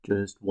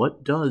Just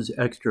what does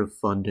extra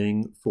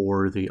funding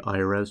for the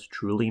IRS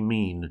truly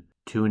mean?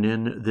 Tune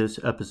in this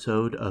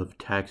episode of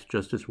Tax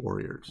Justice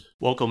Warriors.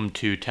 Welcome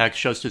to Tax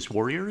Justice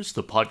Warriors,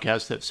 the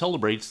podcast that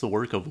celebrates the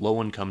work of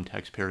low-income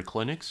taxpayer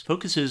clinics,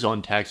 focuses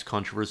on tax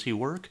controversy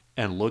work,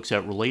 and looks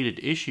at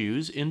related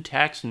issues in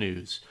tax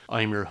news.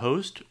 I'm your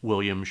host,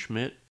 William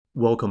Schmidt.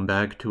 Welcome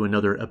back to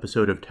another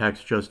episode of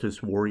Tax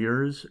Justice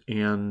Warriors,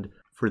 and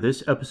for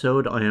this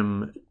episode, I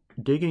am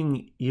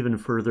digging even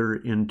further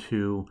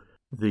into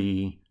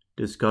the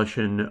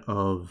discussion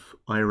of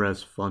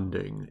IRS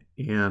funding,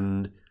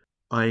 and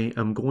I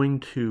am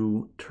going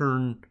to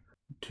turn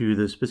to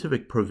the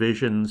specific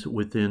provisions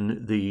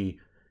within the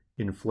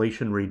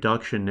Inflation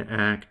Reduction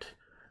Act,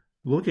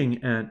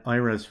 looking at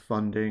IRS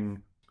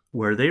funding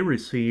where they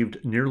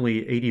received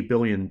nearly $80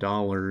 billion,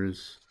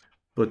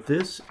 but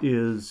this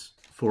is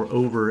for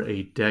over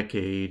a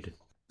decade.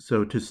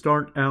 So to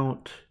start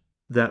out,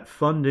 that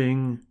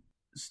funding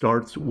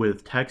starts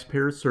with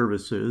taxpayer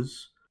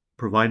services,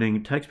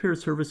 providing taxpayer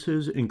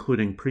services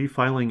including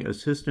pre-filing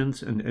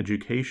assistance and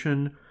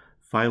education,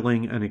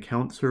 filing and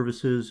account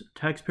services,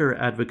 taxpayer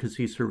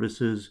advocacy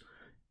services,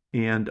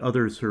 and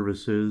other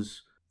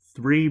services,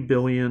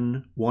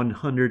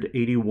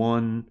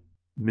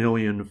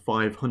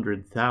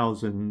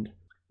 $3,181,500,000.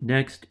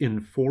 Next,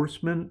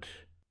 enforcement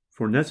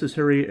for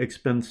necessary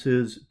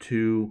expenses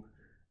to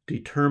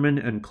determine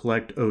and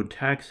collect owed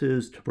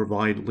taxes, to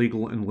provide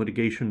legal and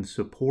litigation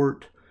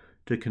support,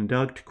 to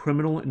conduct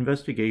criminal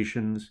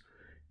investigations,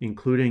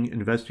 including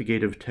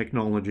investigative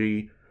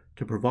technology,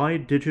 to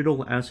provide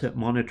digital asset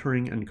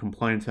monitoring and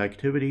compliance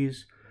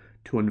activities,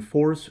 to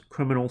enforce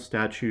criminal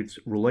statutes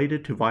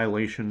related to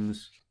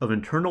violations of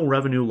internal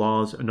revenue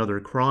laws and other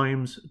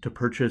crimes, to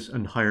purchase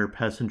and hire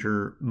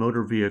passenger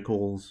motor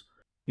vehicles,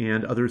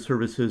 and other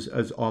services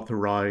as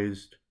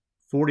authorized,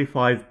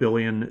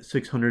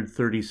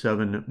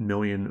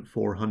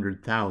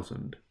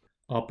 $45,637,400,000.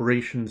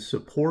 Operations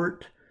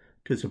support,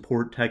 to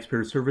support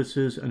taxpayer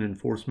services and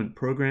enforcement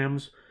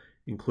programs,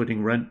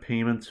 including rent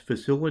payments,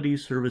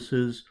 facilities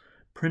services,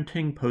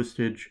 printing,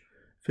 postage,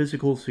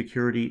 physical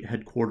security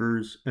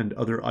headquarters, and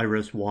other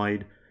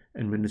IRS-wide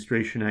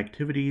administration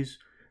activities,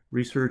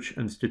 research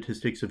and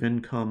statistics of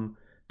income,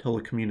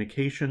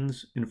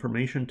 telecommunications,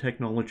 information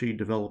technology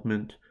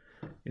development,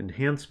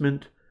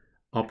 enhancement,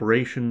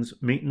 operations,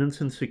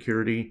 maintenance and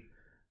security,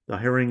 the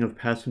hiring of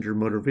passenger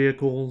motor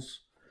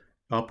vehicles,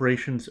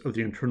 operations of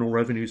the Internal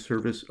Revenue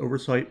Service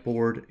Oversight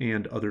Board,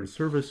 and other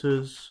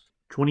services,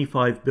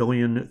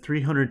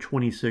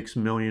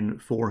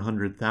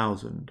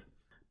 $25,326,400,000.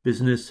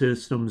 Business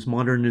systems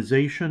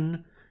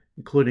modernization,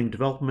 including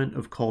development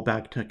of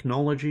callback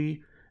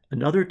technology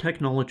and other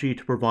technology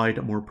to provide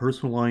a more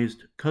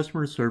personalized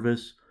customer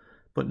service,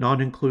 but not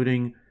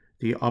including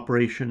the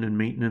operation and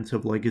maintenance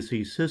of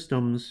legacy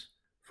systems,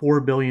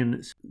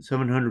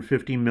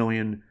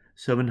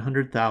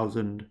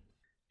 $4,750,700,000.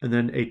 And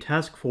then a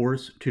task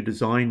force to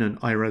design an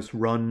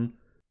IRS-run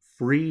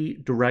free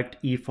direct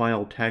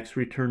e-file tax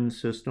return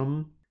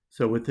system.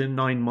 So within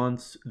 9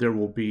 months, there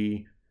will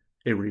be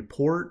a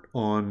report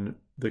on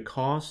the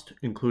cost,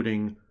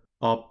 including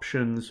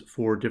options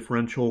for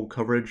differential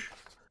coverage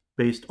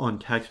based on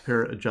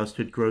taxpayer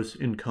adjusted gross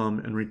income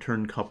and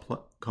return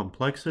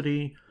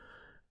complexity,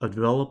 of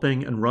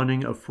developing and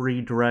running a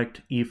free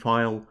direct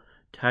e-file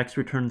tax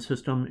return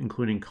system,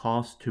 including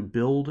costs to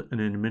build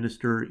and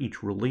administer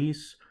each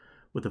release,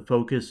 with a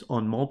focus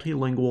on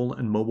multilingual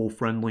and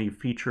mobile-friendly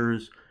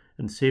features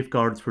and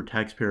safeguards for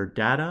taxpayer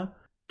data,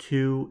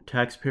 2,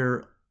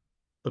 taxpayer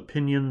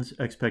opinions,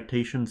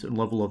 expectations, and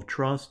level of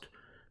trust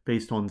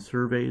based on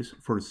surveys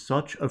for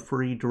such a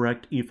free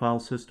direct e-file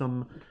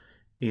system,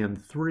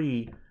 and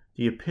 3,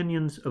 the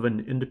opinions of an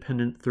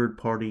independent third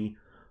party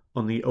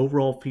on the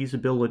overall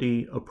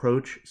feasibility,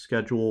 approach,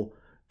 schedule,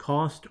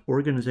 cost,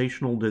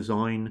 organizational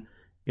design,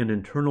 and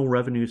internal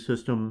revenue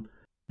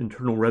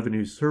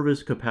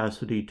service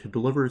capacity to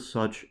deliver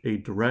such a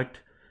direct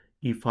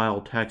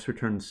e-file tax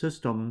return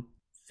system,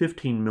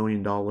 $15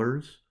 million.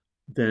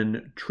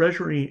 Then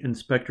Treasury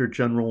Inspector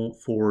General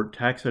for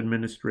Tax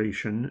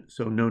Administration,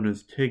 so known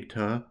as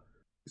TIGTA,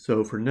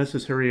 so for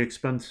necessary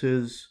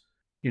expenses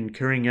in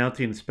carrying out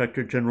the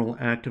Inspector General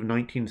Act of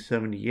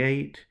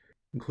 1978,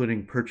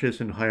 including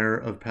purchase and hire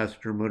of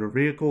passenger motor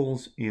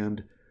vehicles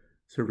and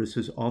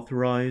services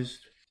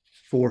authorized,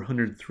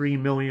 $403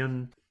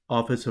 million.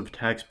 Office of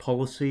Tax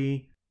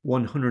Policy,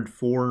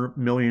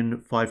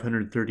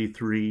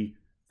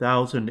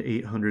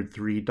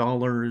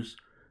 $104,533,803.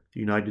 The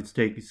United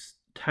States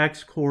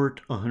Tax Court,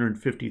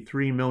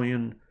 $153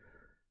 million.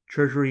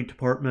 Treasury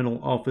Departmental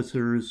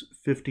Officers,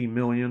 $50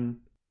 million.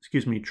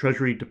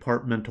 Treasury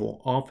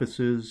Departmental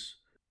Offices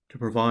to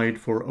provide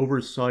for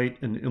oversight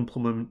and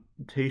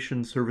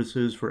implementation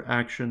services for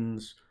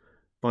actions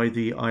by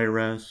the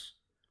IRS,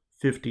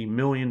 $50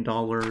 million.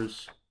 And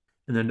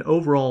then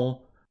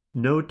overall,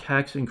 no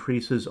tax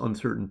increases on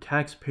certain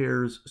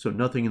taxpayers, so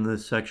nothing in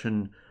this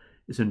section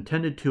is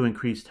intended to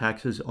increase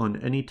taxes on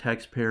any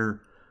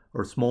taxpayer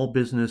or small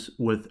business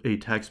with a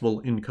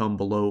taxable income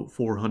below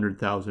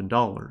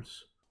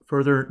 $400,000.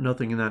 Further,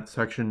 nothing in that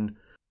section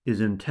is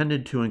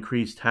intended to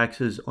increase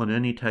taxes on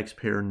any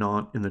taxpayer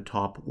not in the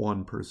top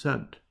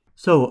 1%.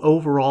 So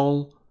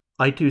overall,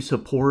 I do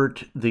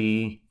support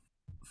the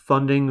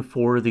funding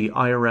for the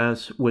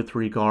IRS with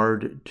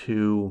regard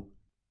to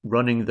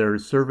running their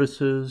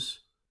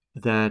services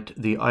that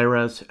the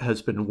IRS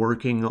has been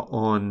working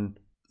on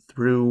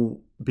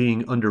through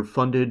being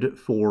underfunded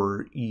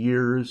for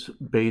years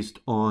based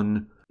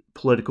on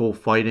political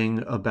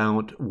fighting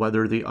about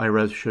whether the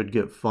IRS should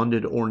get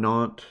funded or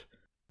not.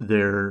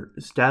 Their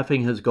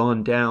staffing has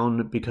gone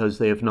down because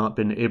they have not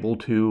been able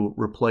to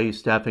replace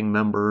staffing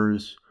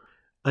members.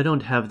 I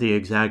don't have the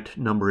exact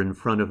number in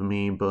front of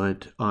me,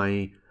 but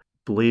I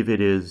believe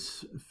it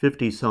is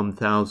 50-some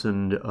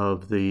thousand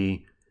of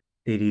the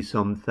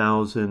 80-some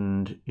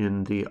thousand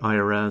in the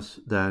IRS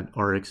that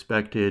are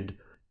expected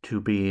to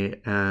be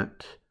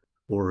at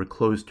or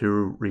close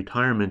to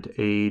retirement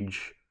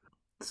age.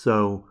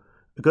 So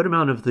a good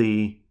amount of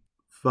the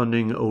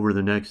funding over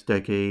the next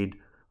decade,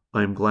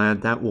 I'm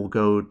glad that will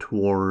go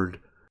toward,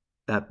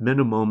 at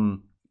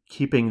minimum,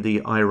 keeping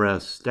the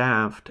IRS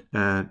staffed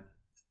at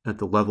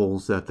the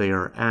levels that they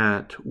are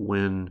at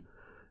when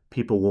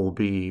people will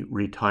be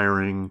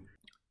retiring.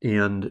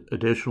 And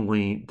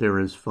additionally, there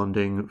is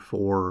funding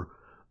for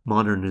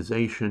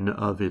modernization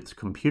of its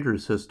computer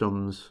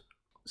systems.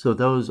 So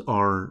those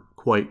are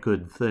quite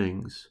good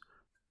things.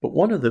 But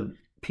one of the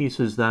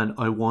pieces that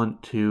I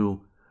want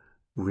to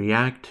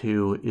react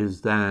to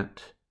is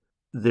that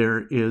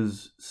there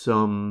is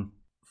some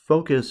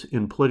focus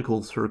in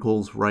political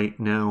circles right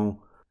now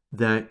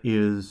that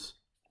is,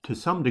 to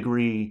some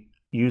degree,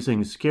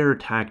 using scare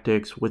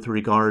tactics with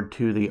regard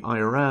to the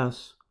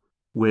IRS,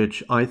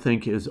 which I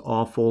think is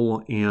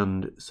awful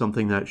and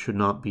something that should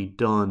not be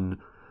done.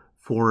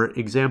 For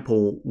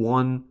example,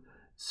 one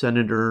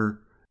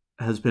senator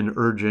has been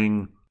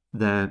urging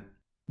that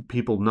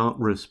people not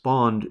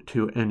respond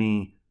to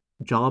any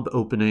job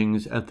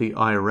openings at the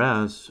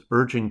IRS,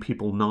 urging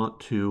people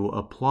not to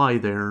apply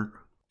there.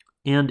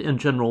 And in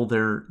general,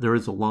 there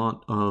is a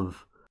lot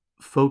of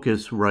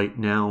focus right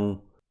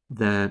now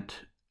that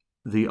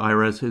the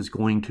IRS is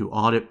going to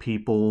audit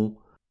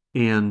people,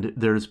 and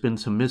there's been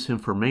some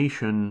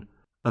misinformation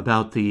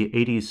about the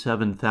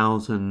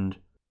 87,000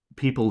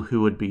 people who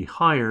would be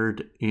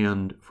hired,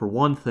 and for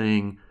one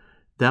thing,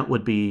 that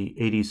would be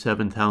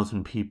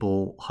 87,000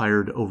 people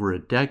hired over a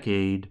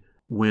decade,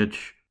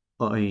 which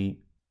I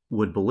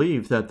would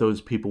believe that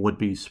those people would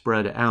be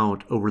spread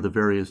out over the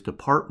various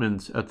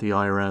departments at the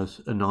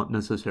IRS and not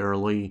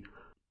necessarily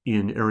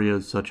in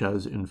areas such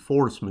as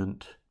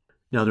enforcement.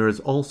 Now, there is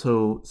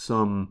also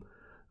some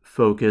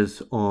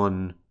focus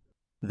on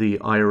the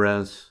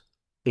IRS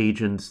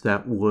agents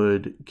that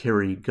would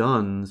carry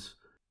guns,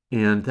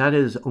 and that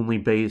is only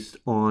based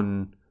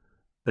on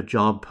a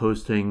job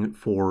posting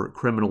for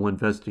criminal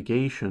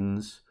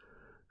investigations,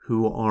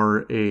 who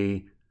are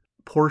a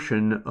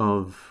portion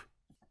of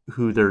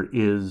who there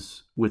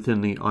is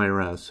within the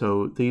IRS.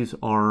 So these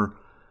are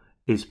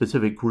a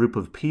specific group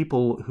of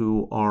people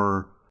who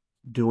are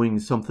doing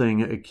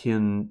something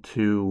akin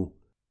to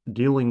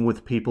dealing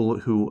with people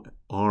who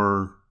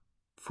are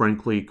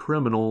frankly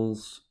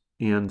criminals,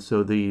 and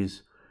so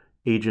these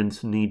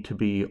agents need to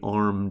be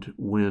armed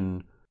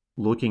when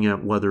looking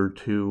at whether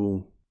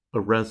to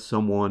arrest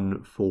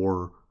someone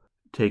for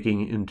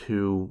taking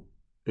into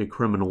a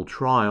criminal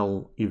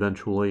trial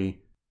eventually.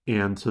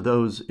 And so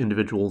those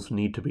individuals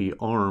need to be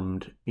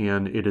armed,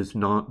 and it is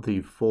not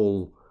the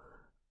full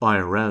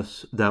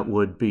IRS that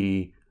would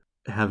be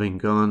having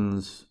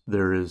guns.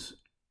 There is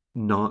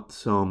not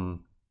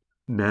some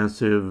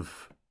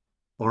massive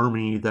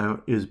army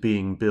that is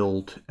being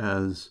built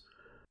as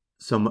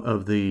some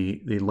of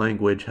the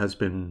language has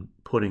been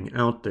putting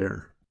out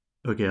there.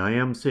 Okay, I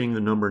am seeing the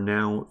number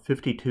now.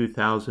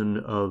 52,000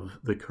 of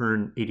the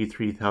current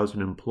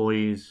 83,000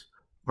 employees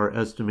are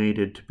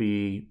estimated to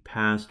be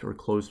past or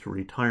close to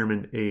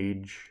retirement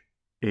age,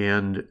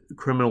 and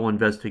criminal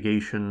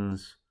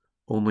investigations,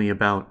 only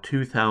about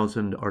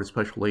 2,000 are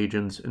special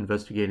agents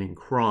investigating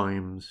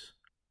crimes.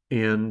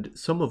 And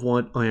some of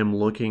what I am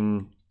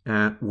looking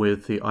at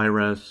with the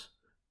IRS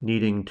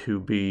needing to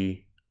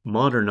be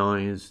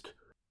modernized,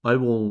 I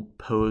will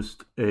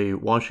post a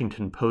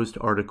Washington Post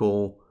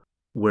article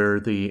where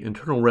the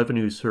Internal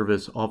Revenue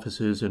Service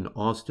offices in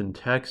Austin,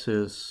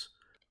 Texas,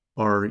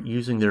 are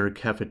using their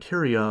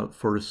cafeteria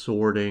for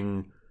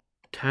sorting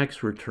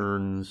tax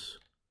returns.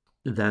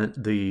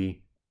 That the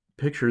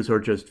pictures are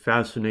just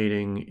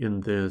fascinating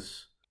in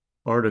this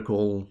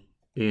article,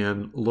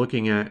 and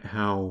looking at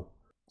how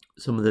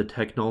some of the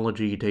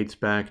technology dates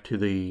back to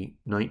the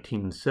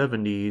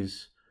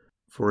 1970s.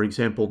 For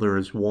example, there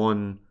is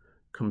one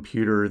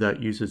computer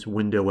that uses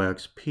Windows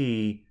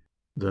XP,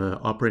 the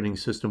operating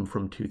system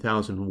from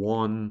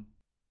 2001,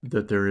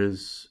 that there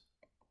is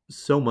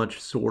so much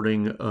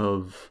sorting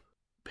of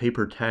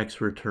paper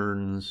tax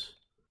returns,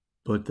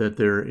 but that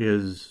there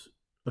is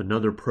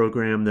another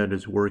program that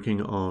is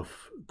working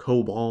off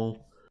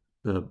COBOL,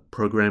 the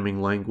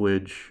programming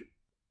language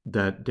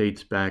that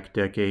dates back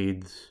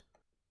decades,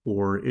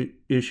 or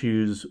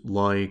issues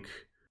like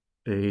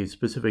a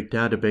specific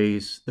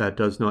database that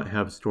does not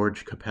have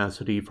storage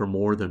capacity for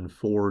more than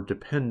 4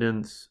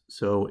 dependents.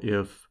 So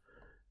if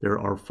there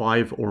are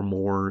 5 or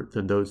more,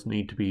 then those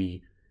need to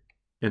be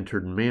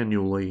entered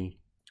manually.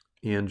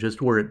 And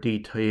just where it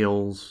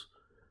details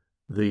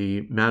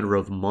the matter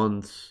of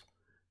months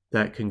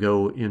that can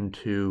go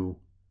into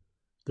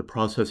the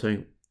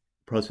processing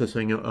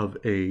of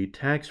a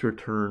tax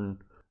return,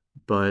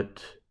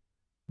 but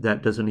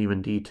that doesn't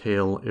even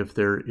detail if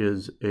there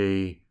is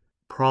a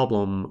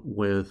problem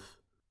with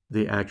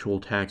the actual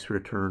tax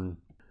return.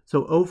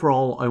 So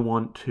overall, I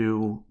want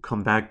to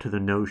come back to the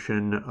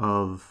notion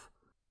of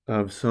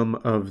some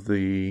of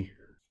the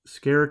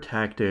scare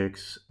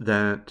tactics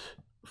that,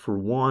 for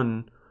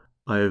one,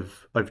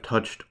 I've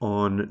touched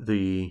on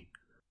the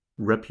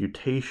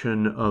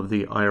reputation of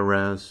the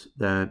IRS,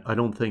 that I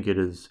don't think it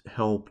has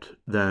helped,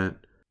 that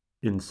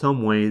in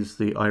some ways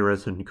the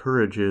IRS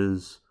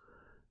encourages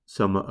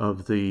some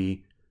of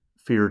the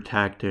fear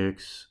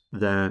tactics,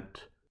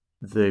 that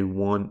they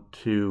want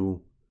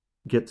to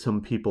get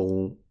some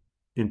people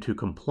into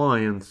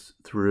compliance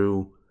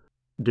through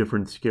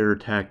different scare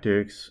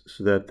tactics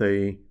so that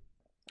they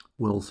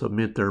will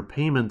submit their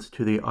payments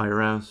to the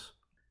IRS.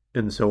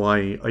 And so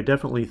I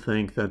definitely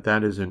think that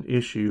that is an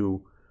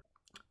issue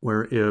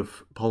where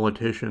if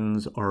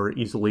politicians are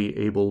easily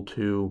able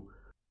to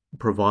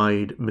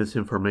provide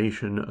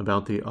misinformation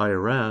about the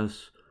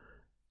IRS,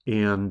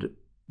 and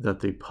that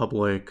the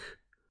public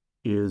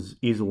is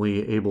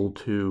easily able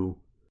to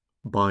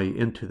buy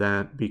into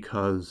that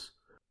because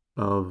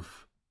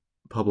of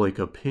public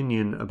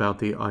opinion about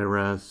the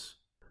IRS,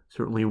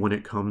 certainly when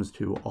it comes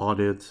to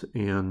audits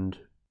and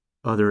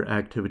other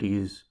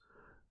activities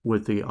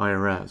with the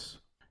IRS.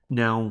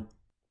 Now,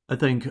 I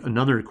think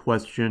another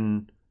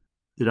question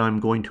that I'm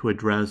going to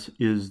address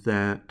is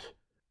that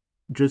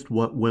just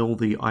what will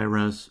the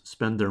IRS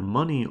spend their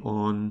money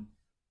on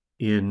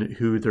in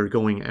who they're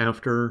going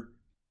after?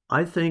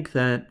 I think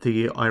that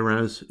the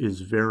IRS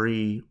is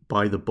very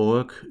by the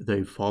book.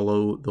 They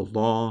follow the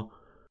law,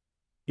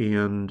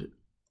 and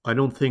I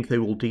don't think they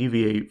will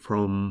deviate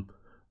from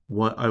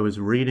what I was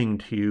reading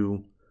to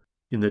you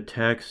in the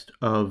text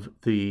of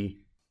the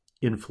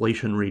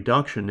Inflation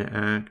Reduction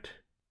Act,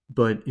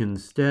 but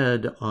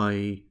instead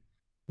I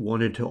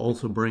wanted to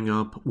also bring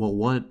up, well,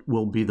 what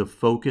will be the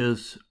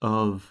focus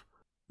of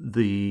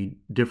the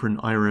different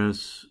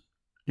IRS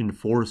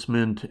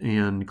enforcement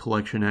and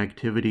collection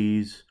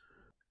activities?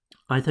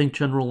 I think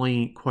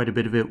generally quite a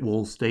bit of it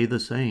will stay the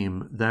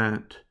same,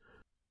 that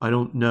I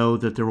don't know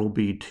that there will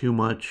be too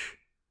much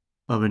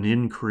of an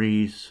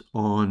increase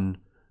on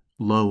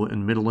low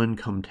and middle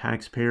income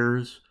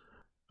taxpayers.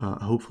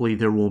 Hopefully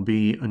there will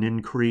be an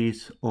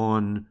increase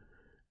on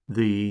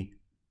the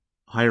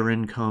higher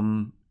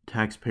income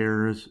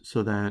taxpayers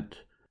so that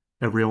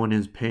everyone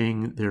is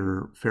paying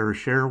their fair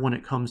share when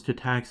it comes to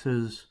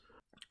taxes.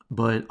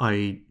 But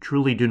I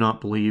truly do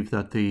not believe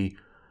that the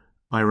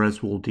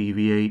IRS will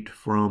deviate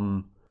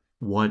from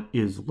what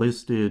is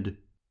listed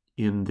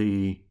in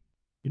the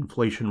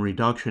Inflation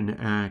Reduction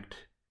Act.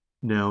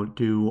 Now,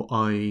 do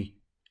I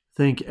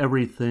think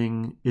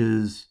everything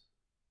is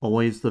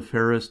always the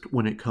fairest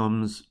when it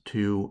comes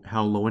to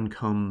how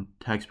low-income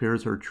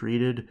taxpayers are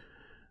treated?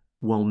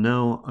 Well,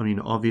 no. I mean,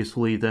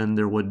 obviously, then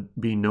there would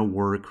be no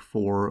work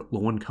for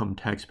low-income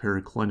taxpayer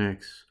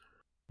clinics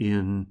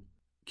in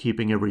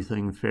keeping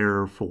everything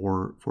fair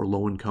for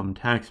low-income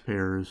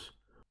taxpayers.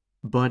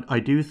 But I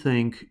do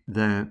think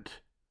that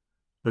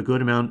a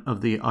good amount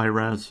of the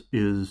IRS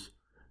is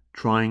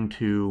trying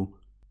to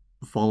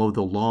follow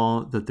the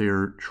law, that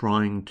they're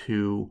trying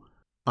to...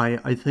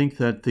 I think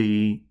that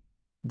the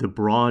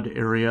broad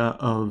area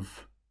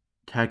of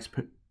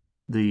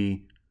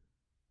the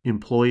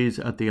employees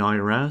at the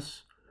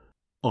IRS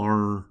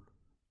are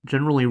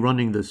generally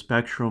running the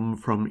spectrum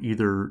from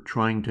either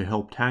trying to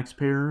help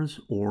taxpayers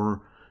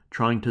or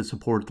trying to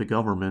support the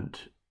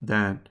government,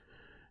 that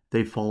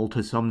they fall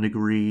to some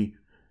degree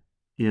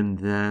in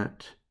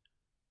that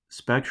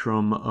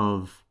spectrum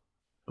of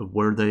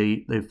where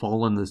they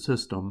fall in the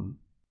system.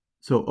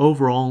 So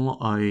overall,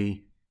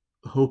 I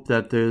hope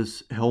that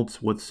this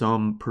helps with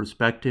some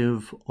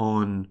perspective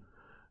on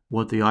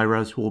what the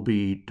IRS will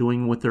be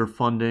doing with their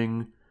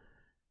funding,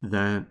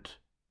 that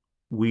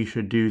we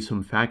should do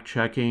some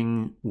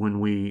fact-checking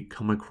when we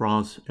come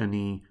across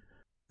any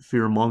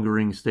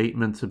fear-mongering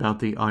statements about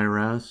the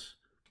IRS.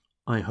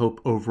 I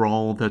hope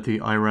overall that the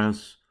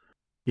IRS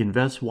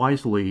invests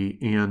wisely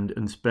and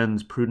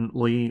spends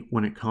prudently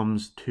when it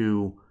comes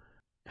to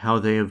how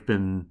they have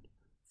been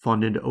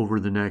funded over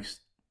the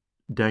next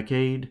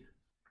decade.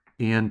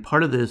 And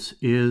part of this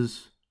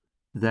is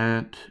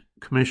that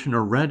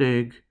Commissioner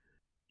Rettig,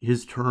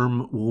 his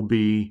term will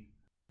be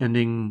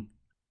ending,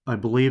 I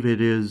believe it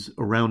is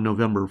around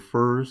November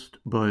 1st,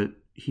 but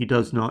he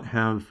does not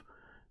have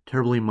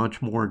terribly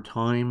much more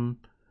time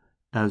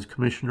as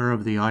commissioner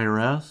of the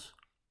IRS.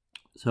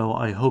 So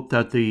I hope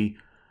that the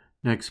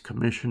next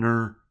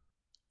commissioner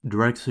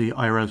directs the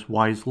IRS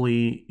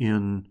wisely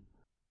in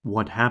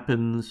what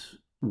happens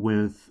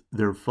with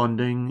their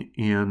funding,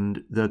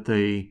 and that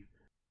they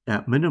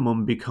at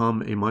minimum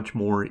become a much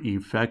more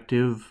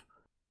effective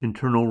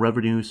Internal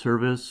Revenue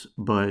Service,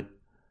 but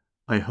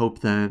I hope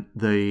that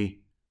they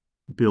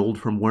build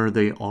from where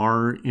they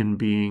are in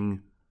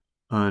being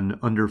an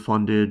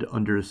underfunded,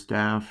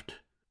 understaffed,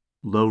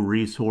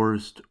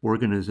 low-resourced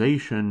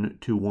organization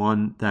to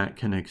one that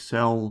can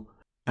excel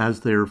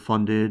as they're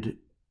funded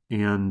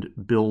and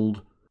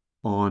build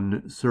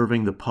on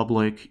serving the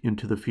public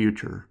into the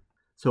future.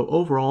 So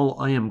overall,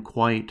 I am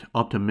quite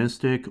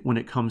optimistic when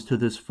it comes to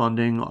this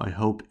funding. I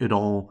hope it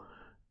all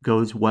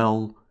goes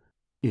well,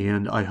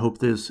 and I hope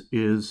this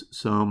is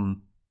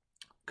some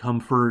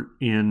comfort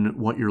in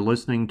what you're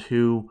listening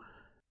to,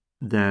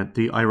 that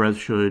the IRS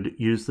should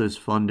use this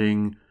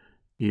funding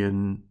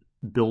in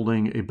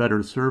building a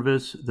better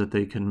service, that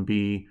they can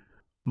be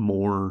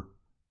more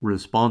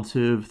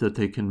responsive, that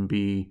they can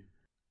be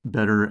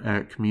better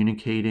at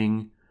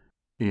communicating.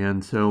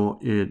 And so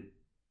it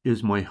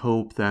is my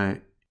hope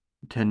that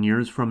 10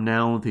 years from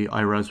now, the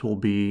IRS will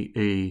be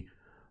a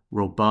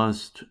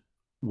robust,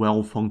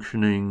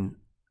 well-functioning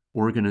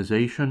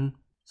organization.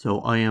 So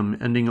I am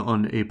ending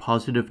on a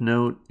positive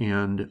note,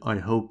 and I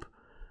hope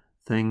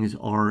things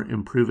are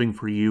improving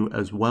for you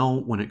as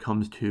well when it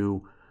comes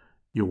to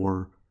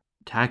your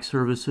tax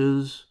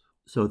services.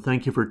 So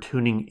thank you for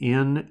tuning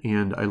in,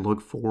 and I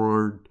look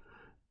forward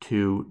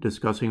to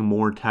discussing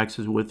more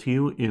taxes with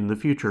you in the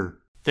future.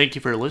 Thank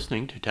you for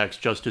listening to Tax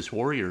Justice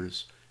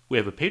Warriors. We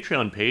have a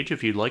Patreon page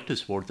if you'd like to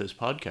support this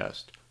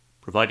podcast.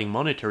 Providing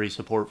monetary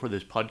support for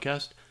this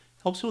podcast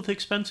helps with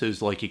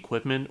expenses like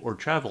equipment or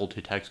travel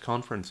to tax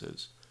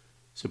conferences.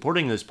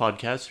 Supporting this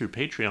podcast through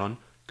Patreon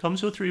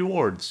comes with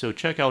rewards, so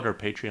check out our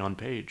Patreon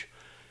page.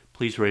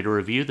 Please rate or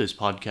review this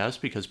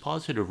podcast because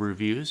positive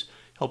reviews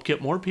help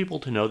get more people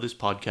to know this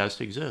podcast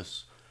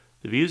exists.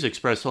 The views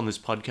expressed on this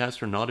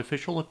podcast are not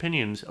official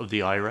opinions of the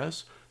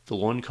IRS, the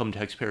Low Income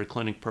Taxpayer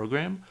Clinic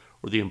Program,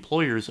 or the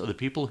employers of the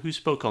people who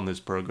spoke on this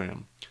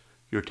program.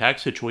 Your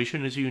tax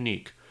situation is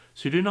unique,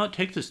 so do not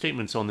take the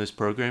statements on this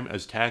program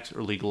as tax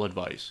or legal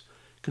advice.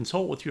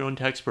 Consult with your own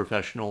tax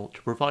professional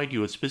to provide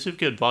you with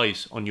specific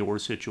advice on your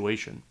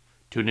situation.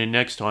 Tune in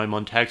next time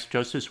on Tax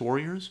Justice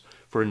Warriors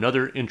for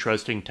another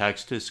interesting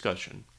tax discussion.